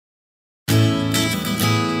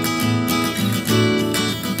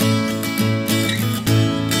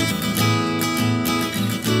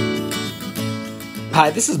Hi,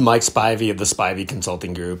 this is Mike Spivey of the Spivey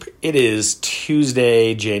Consulting Group. It is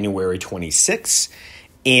Tuesday, January 26th,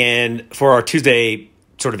 and for our Tuesday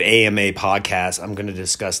sort of AMA podcast, I'm going to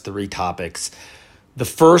discuss three topics. The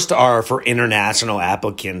first are for international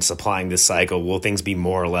applicants applying this cycle. Will things be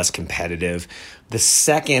more or less competitive? The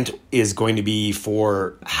second is going to be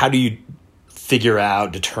for how do you figure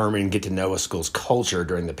out, determine, get to know a school's culture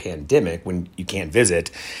during the pandemic when you can't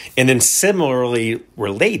visit? And then similarly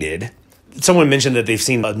related, someone mentioned that they've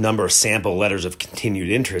seen a number of sample letters of continued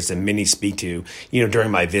interest, and many speak to, during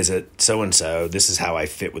my visit, so-and-so, this is how I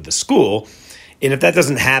fit with the school. And if that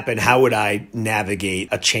doesn't happen, how would I navigate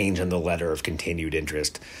a change in the letter of continued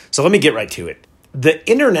interest? So let me get right to it. The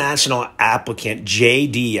international applicant,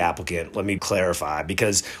 JD applicant, let me clarify,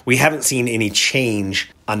 because we haven't seen any change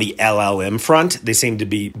on the LLM front. They seem to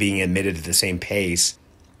be being admitted at the same pace.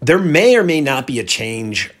 There may or may not be a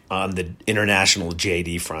change on the international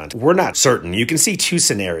JD front. We're not certain. You can see two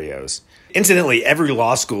scenarios. Incidentally, every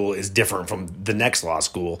law school is different from the next law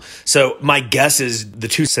school. So my guess is the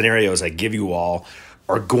two scenarios I give you all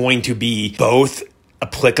are going to be both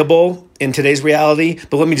applicable in today's reality,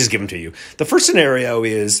 but let me just give them to you. The first scenario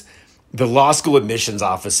is the law school admissions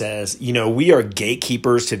office says, we are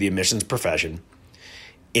gatekeepers to the admissions profession.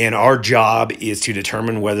 And our job is to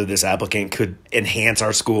determine whether this applicant could enhance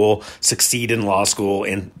our school, succeed in law school,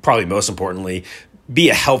 and probably most importantly, be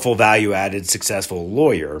a helpful, value-added, successful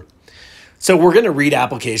lawyer. So we're going to read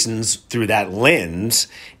applications through that lens.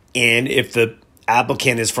 And if the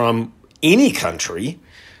applicant is from any country,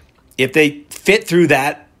 if they fit through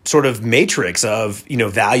that sort of matrix of,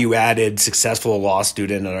 value-added, successful law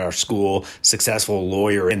student at our school, successful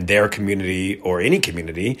lawyer in their community or any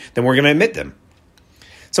community, then we're going to admit them.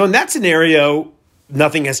 So in that scenario,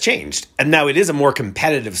 nothing has changed. And now it is a more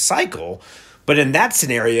competitive cycle, but in that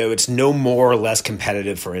scenario, it's no more or less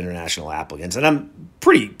competitive for international applicants. And I'm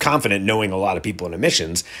pretty confident, knowing a lot of people in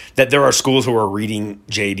admissions, that there are schools who are reading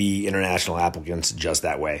JD international applicants just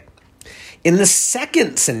that way. In the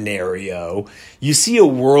second scenario, you see a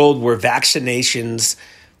world where vaccinations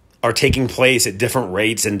are taking place at different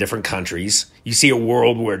rates in different countries. You see a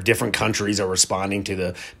world where different countries are responding to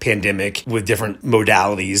the pandemic with different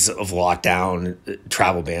modalities of lockdown,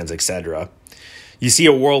 travel bans, etc. You see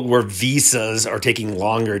a world where visas are taking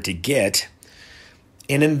longer to get.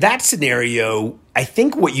 And in that scenario, I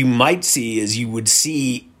think what you might see is you would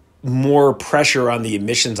see more pressure on the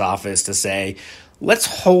admissions office to say, let's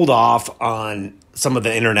hold off on some of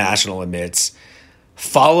the international admits,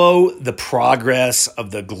 follow the progress of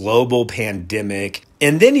the global pandemic,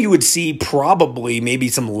 and then you would see probably maybe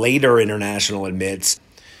some later international admits.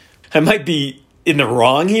 I might be in the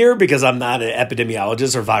wrong here because I'm not an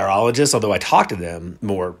epidemiologist or virologist, although I talk to them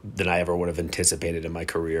more than I ever would have anticipated in my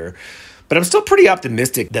career. But I'm still pretty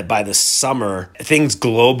optimistic that by the summer, things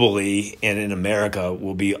globally and in America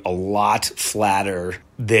will be a lot flatter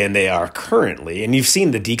than they are currently. And you've seen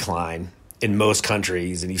the decline in most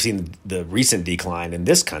countries, and you've seen the recent decline in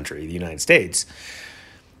this country, the United States.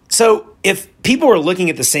 So if people are looking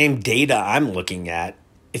at the same data I'm looking at,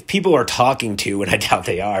 if people are talking to, and I doubt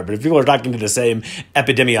they are, but if people are talking to the same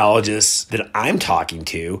epidemiologists that I'm talking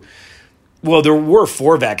to, well, there were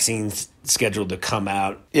 4 vaccines scheduled to come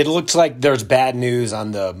out. It looks like there's bad news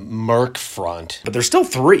on the Merck front, but there's still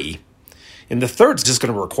 3. And the third's just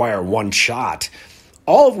going to require 1 shot.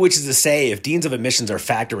 All of which is to say, if deans of admissions are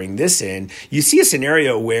factoring this in, you see a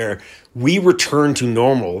scenario where we return to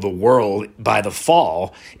normal, the world, by the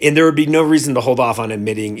fall, and there would be no reason to hold off on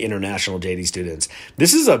admitting international JD students.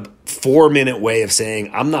 This is a 4-minute way of saying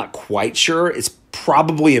I'm not quite sure. It's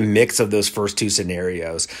probably a mix of those first 2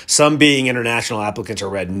 scenarios. Some being international applicants are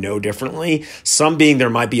read no differently. Some being there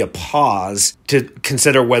might be a pause to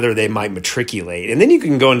consider whether they might matriculate. And then you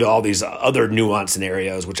can go into all these other nuanced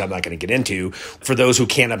scenarios, which I'm not going to get into. For those who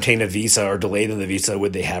can't obtain a visa or delayed in the visa,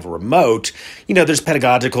 would they have remote? There's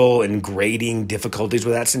pedagogical and grading difficulties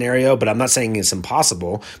with that scenario, but I'm not saying it's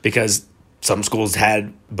impossible because some schools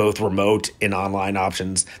had both remote and online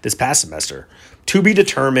options this past semester. To be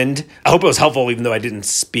determined. I hope it was helpful, even though I didn't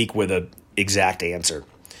speak with an exact answer.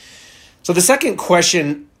 So the second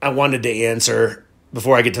question I wanted to answer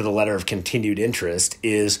before I get to the letter of continued interest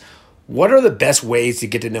is, what are the best ways to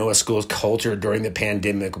get to know a school's culture during the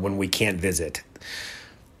pandemic when we can't visit?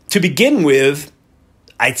 To begin with,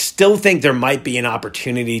 I still think there might be an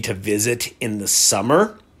opportunity to visit in the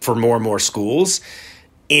summer for more and more schools.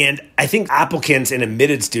 And I think applicants and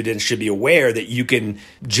admitted students should be aware that you can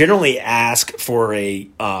generally ask for a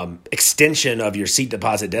extension of your seat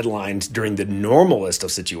deposit deadlines during the normalest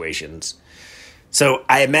of situations. So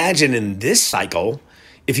I imagine in this cycle,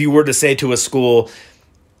 if you were to say to a school,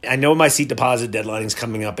 I know my seat deposit deadline is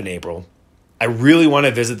coming up in April. I really want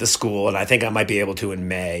to visit the school, and I think I might be able to in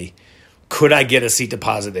May. Could I get a seat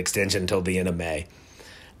deposit extension until the end of May?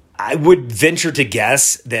 I would venture to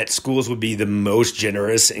guess that schools would be the most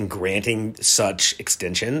generous in granting such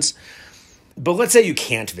extensions. But let's say you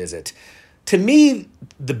can't visit. To me,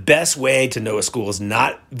 the best way to know a school is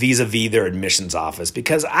not vis-a-vis their admissions office,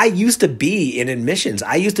 because I used to be in admissions.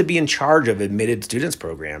 I used to be in charge of admitted students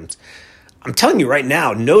programs. I'm telling you right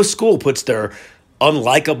now, no school puts their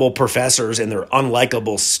unlikable professors and their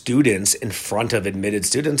unlikable students in front of admitted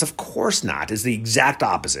students. Of course not. It's the exact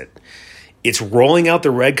opposite. It's rolling out the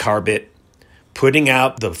red carpet, putting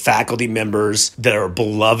out the faculty members that are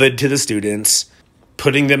beloved to the students,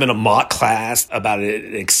 putting them in a mock class about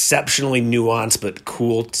an exceptionally nuanced but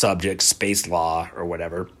cool subject, space law or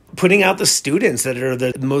whatever, putting out the students that are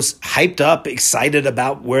the most hyped up, excited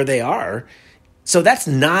about where they are. So that's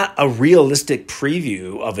not a realistic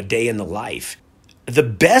preview of a day in the life. The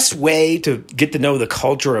best way to get to know the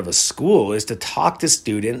culture of a school is to talk to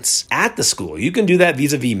students at the school. You can do that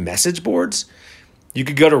vis-a-vis message boards. You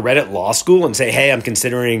could go to Reddit Law School and say, hey, I'm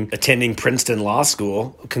considering attending Princeton Law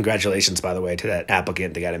School. Congratulations, by the way, to that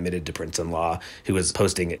applicant that got admitted to Princeton Law who was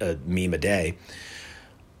posting a meme a day.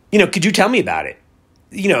 Could you tell me about it?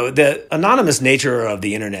 The anonymous nature of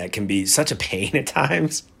the internet can be such a pain at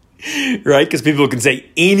times, right? Because people can say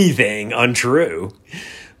anything untrue.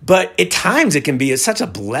 But at times it can be such a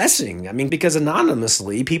blessing. Because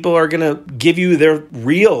anonymously, people are going to give you their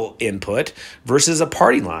real input versus a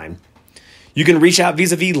party line. You can reach out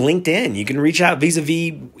vis-a-vis LinkedIn. You can reach out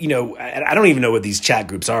vis-a-vis, I don't even know what these chat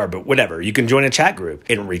groups are, but whatever. You can join a chat group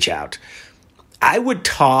and reach out. I would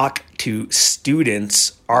talk to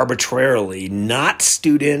students arbitrarily, not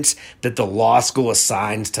students that the law school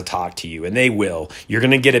assigns to talk to you, and they will. You're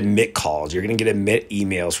going to get admit calls. You're going to get admit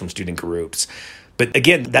emails from student groups. But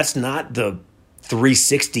again, that's not the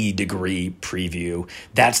 360-degree preview.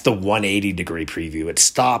 That's the 180-degree preview. It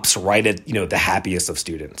stops right at, the happiest of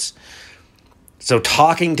students. So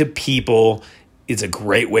talking to people is a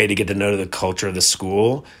great way to get to know the culture of the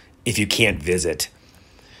school if you can't visit.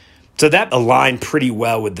 So that aligned pretty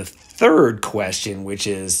well with the third question, which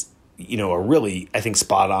is, a really, I think,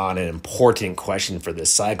 spot on and important question for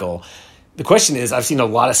this cycle. The question is, I've seen a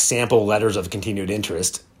lot of sample letters of continued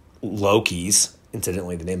interest, LOCIs,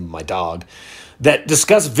 incidentally the name of my dog, that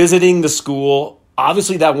discuss visiting the school.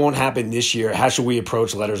 Obviously, that won't happen this year. How should we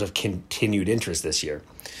approach letters of continued interest this year?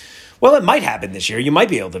 Well, it might happen this year. You might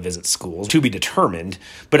be able to visit schools, to be determined.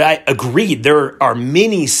 But I agreed, there are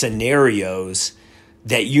many scenarios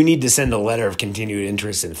that you need to send a letter of continued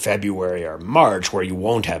interest in February or March where you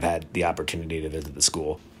won't have had the opportunity to visit the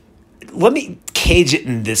school. Let me cage it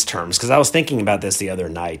in this terms, because I was thinking about this the other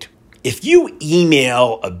night. If you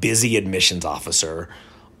email a busy admissions officer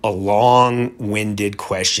a long-winded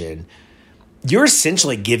question, you're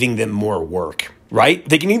essentially giving them more work, right?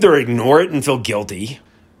 They can either ignore it and feel guilty,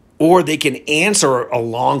 or they can answer a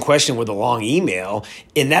long question with a long email,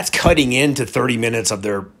 and that's cutting into 30 minutes of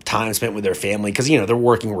their time spent with their family because, they're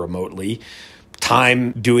working remotely,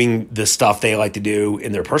 time doing the stuff they like to do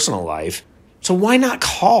in their personal life. So why not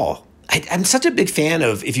call? I'm such a big fan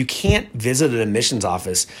of, if you can't visit an admissions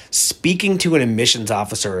office, speaking to an admissions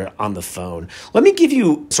officer on the phone. Let me give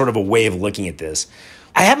you sort of a way of looking at this.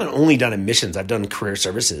 I haven't only done admissions, I've done career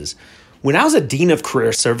services. When I was a dean of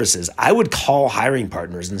career services, I would call hiring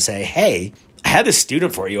partners and say, hey, I have a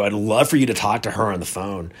student for you. I'd love for you to talk to her on the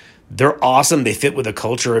phone. They're awesome. They fit with the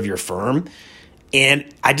culture of your firm.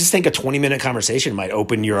 And I just think a 20-minute conversation might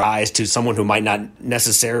open your eyes to someone who might not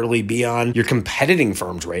necessarily be on your competing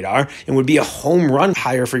firm's radar and would be a home run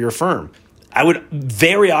hire for your firm. I would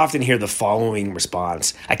very often hear the following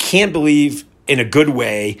response. I can't believe, in a good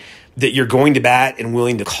way, that you're going to bat and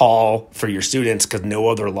willing to call for your students because no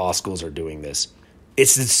other law schools are doing this.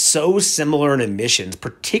 It's so similar in admissions,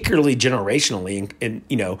 particularly generationally. And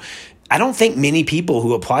I don't think many people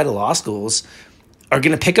who apply to law schools are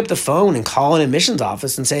going to pick up the phone and call an admissions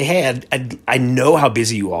office and say, hey, I know how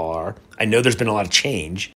busy you all are. I know there's been a lot of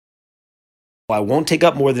change. I won't take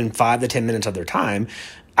up more than 5 to 10 minutes of their time.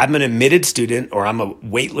 I'm an admitted student, or I'm a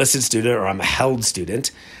waitlisted student, or I'm a held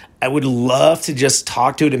student. I would love to just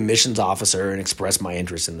talk to an admissions officer and express my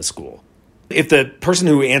interest in the school. If the person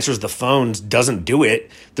who answers the phones doesn't do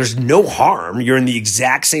it, there's no harm. You're in the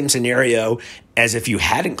exact same scenario as if you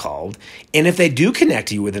hadn't called. And if they do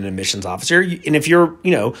connect you with an admissions officer, and if you're,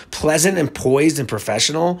 pleasant and poised and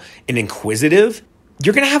professional and inquisitive,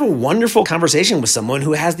 you're going to have a wonderful conversation with someone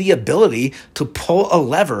who has the ability to pull a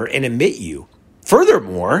lever and admit you.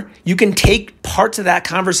 Furthermore, you can take parts of that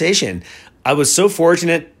conversation I was so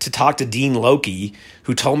fortunate to talk to Dean Loki,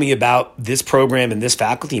 who told me about this program and this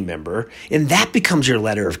faculty member, and that becomes your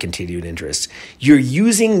letter of continued interest. You're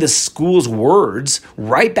using the school's words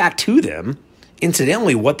right back to them,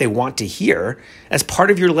 incidentally, what they want to hear, as part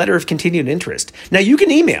of your letter of continued interest. Now, you can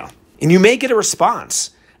email, and you may get a response.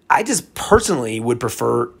 I just personally would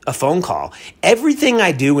prefer a phone call. Everything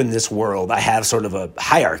I do in this world, I have sort of a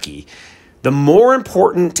hierarchy. The more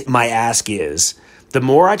important my ask is, the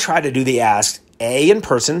more I try to do the ask, A, in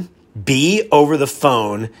person, B, over the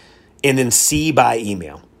phone, and then C, by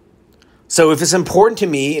email. So if it's important to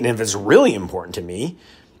me, and if it's really important to me,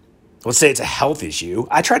 let's say it's a health issue,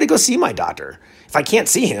 I try to go see my doctor. If I can't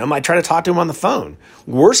see him, I try to talk to him on the phone.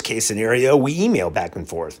 Worst case scenario, we email back and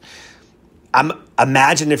forth.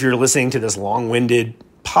 Imagine if you're listening to this long-winded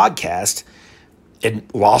podcast, and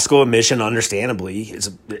law school admission, understandably, if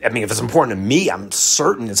it's important to me, I'm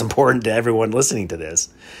certain it's important to everyone listening to this.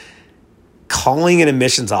 Calling an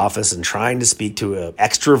admissions office and trying to speak to an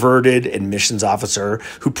extroverted admissions officer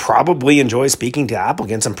who probably enjoys speaking to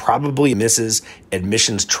applicants and probably misses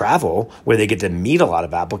admissions travel, where they get to meet a lot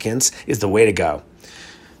of applicants, is the way to go.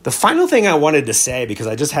 The final thing I wanted to say, because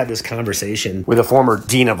I just had this conversation with a former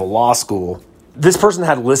dean of a law school. This person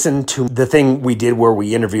had listened to the thing we did where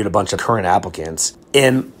we interviewed a bunch of current applicants.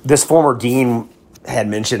 And this former dean had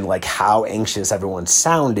mentioned like how anxious everyone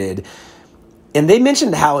sounded. And they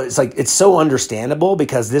mentioned how it's so understandable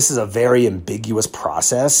because this is a very ambiguous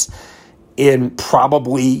process. And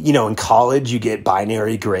probably, in college, you get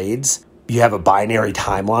binary grades. You have a binary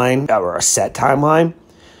timeline or a set timeline.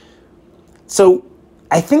 So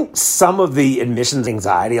I think some of the admissions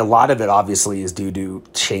anxiety, a lot of it obviously is due to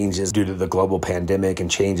changes due to the global pandemic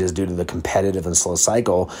and changes due to the competitive and slow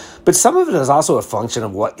cycle. But some of it is also a function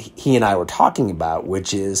of what he and I were talking about,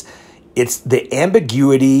 which is it's the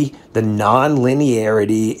ambiguity, the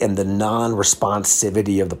non-linearity, and the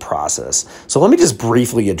non-responsivity of the process. So let me just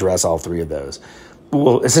briefly address all three of those.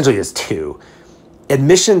 Well, essentially it's two.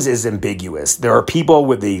 Admissions is ambiguous. There are people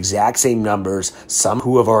with the exact same numbers, some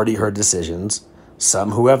who have already heard decisions,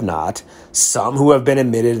 some who have not, some who have been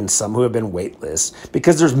admitted, and some who have been waitlist,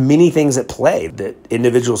 because there's many things at play. The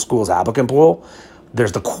individual school's applicant pool,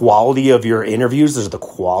 there's the quality of your interviews, there's the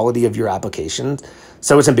quality of your applications,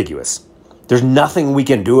 so it's ambiguous. There's nothing we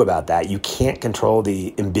can do about that. You can't control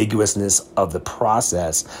the ambiguousness of the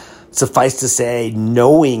process. Suffice to say,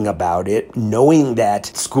 knowing about it, knowing that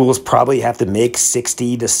schools probably have to make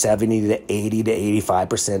 60 to 70 to 80 to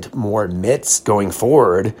 85% more admits going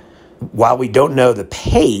forward. While we don't know the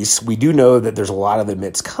pace, we do know that there's a lot of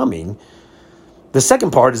admits coming. The second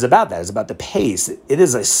part is about that. It's about the pace. It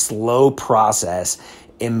is a slow process,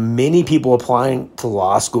 and many people applying to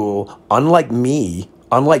law school, unlike me,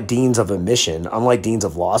 unlike deans of admission, unlike deans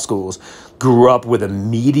of law schools, grew up with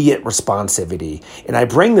immediate responsivity. And I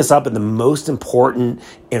bring this up in the most important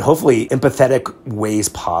and hopefully empathetic ways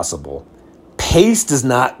possible. Pace does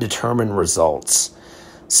not determine results.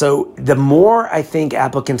 So the more I think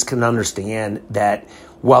applicants can understand that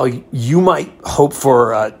while you might hope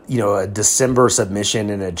for a December submission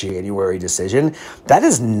and a January decision, that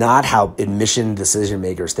is not how admission decision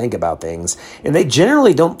makers think about things. And they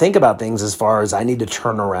generally don't think about things as far as I need to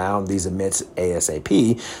turn around these admits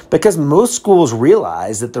ASAP, because most schools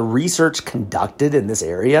realize that the research conducted in this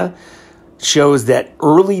area shows that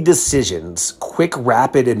early decisions, quick,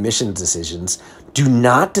 rapid admissions decisions, do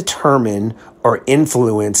not determine or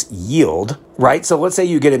influence yield, right? So let's say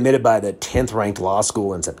you get admitted by the 10th ranked law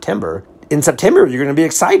school in September. In September, you're going to be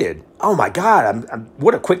excited. Oh my God,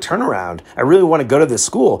 what a quick turnaround. I really want to go to this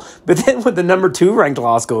school. But then when the number 2 ranked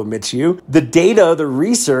law school admits you, the data, the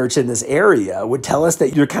research in this area would tell us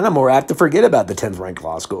that you're kind of more apt to forget about the 10th ranked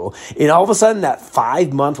law school. And all of a sudden, that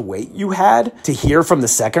 5-month wait you had to hear from the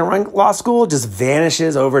 2nd ranked law school just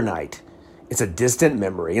vanishes overnight. It's a distant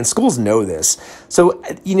memory, and schools know this. So,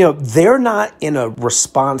 they're not in a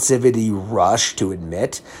responsivity rush to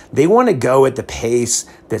admit. They want to go at the pace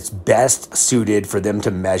that's best suited for them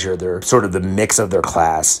to measure their sort of the mix of their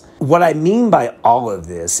class. What I mean by all of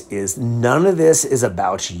this is none of this is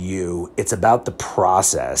about you. It's about the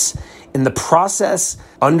process. And the process,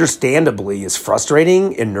 understandably, is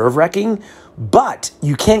frustrating and nerve-wracking, but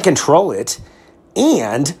you can't control it.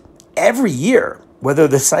 And every year, whether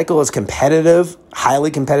the cycle is competitive,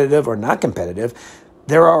 highly competitive, or not competitive,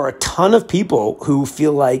 there are a ton of people who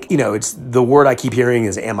feel like, it's the word I keep hearing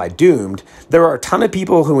is, am I doomed? There are a ton of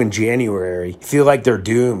people who in January feel like they're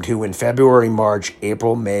doomed, who in February, March,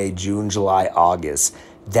 April, May, June, July, August,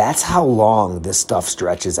 that's how long this stuff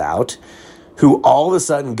stretches out, who all of a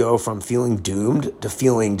sudden go from feeling doomed to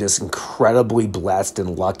feeling just incredibly blessed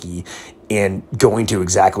and lucky and going to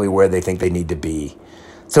exactly where they think they need to be.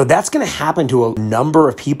 So that's going to happen to a number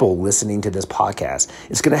of people listening to this podcast.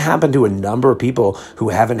 It's going to happen to a number of people who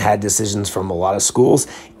haven't had decisions from a lot of schools,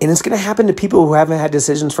 and it's going to happen to people who haven't had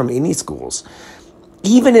decisions from any schools.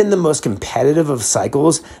 Even in the most competitive of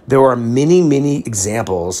cycles, there are many, many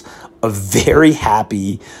examples of very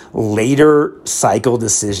happy later cycle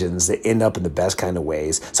decisions that end up in the best kind of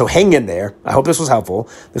ways. So hang in there. I hope this was helpful.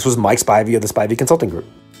 This was Mike Spivey of the Spivey Consulting Group.